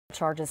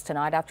Charges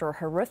tonight after a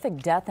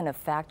horrific death in a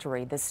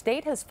factory. The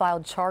state has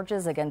filed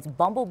charges against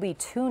Bumble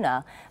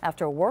Tuna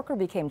after a worker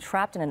became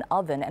trapped in an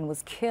oven and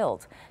was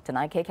killed.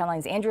 Tonight,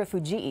 KCAL9's Andrea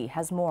Fujii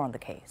has more on the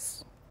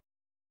case.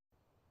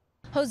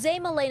 Jose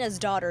Melena's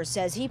daughter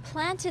says he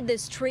planted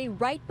this tree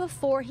right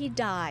before he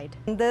died.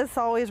 This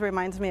always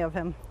reminds me of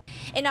him.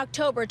 In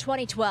October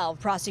 2012,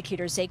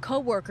 prosecutors say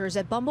co-workers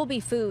at Bumble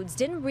Foods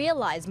didn't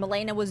realize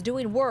Melena was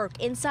doing work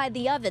inside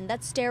the oven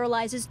that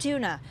sterilizes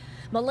tuna.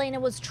 Melena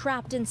was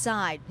trapped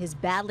inside, his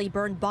badly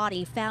burned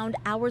body found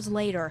hours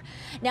later.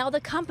 Now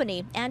the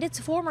company and its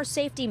former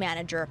safety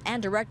manager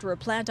and director of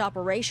plant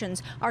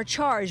operations are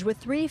charged with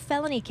 3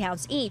 felony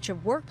counts each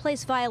of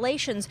workplace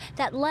violations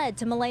that led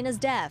to Melena's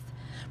death.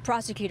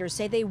 Prosecutors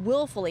say they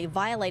willfully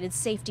violated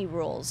safety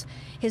rules.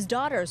 His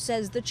daughter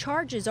says the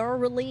charges are a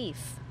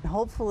relief.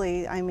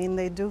 Hopefully,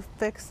 they do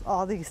fix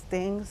all these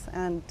things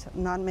and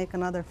not make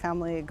another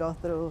family go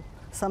through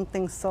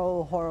something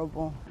so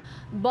horrible.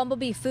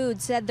 Bumble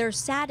Foods said they're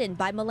saddened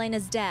by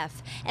Melena's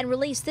death and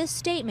released this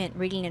statement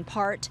reading in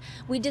part,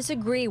 "We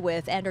disagree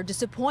with and are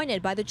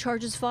disappointed by the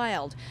charges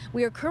filed.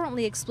 We are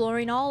currently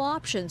exploring all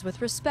options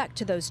with respect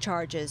to those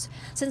charges.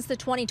 Since the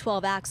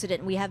 2012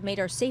 accident, we have made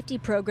our safety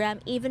program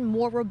even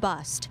more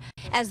robust."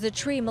 As the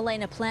tree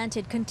Melena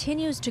planted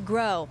continues to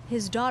grow,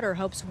 his daughter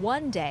hopes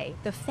one day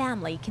the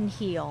family can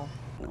heal.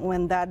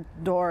 When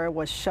that door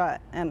was shut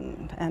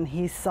and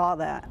he saw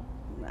that,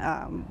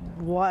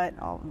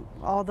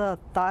 all the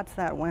thoughts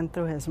that went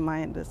through his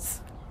mind,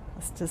 it's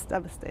just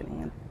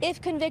devastating.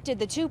 If convicted,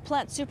 the 2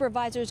 plant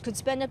supervisors could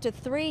spend up to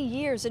 3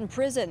 years in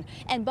prison,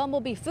 and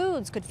Bumble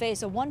Foods could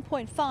face a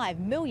 $1.5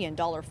 million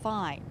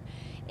fine.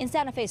 In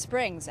Santa Fe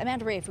Springs, I'm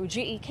Andrea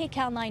Fujii,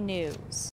 KCAL9 News.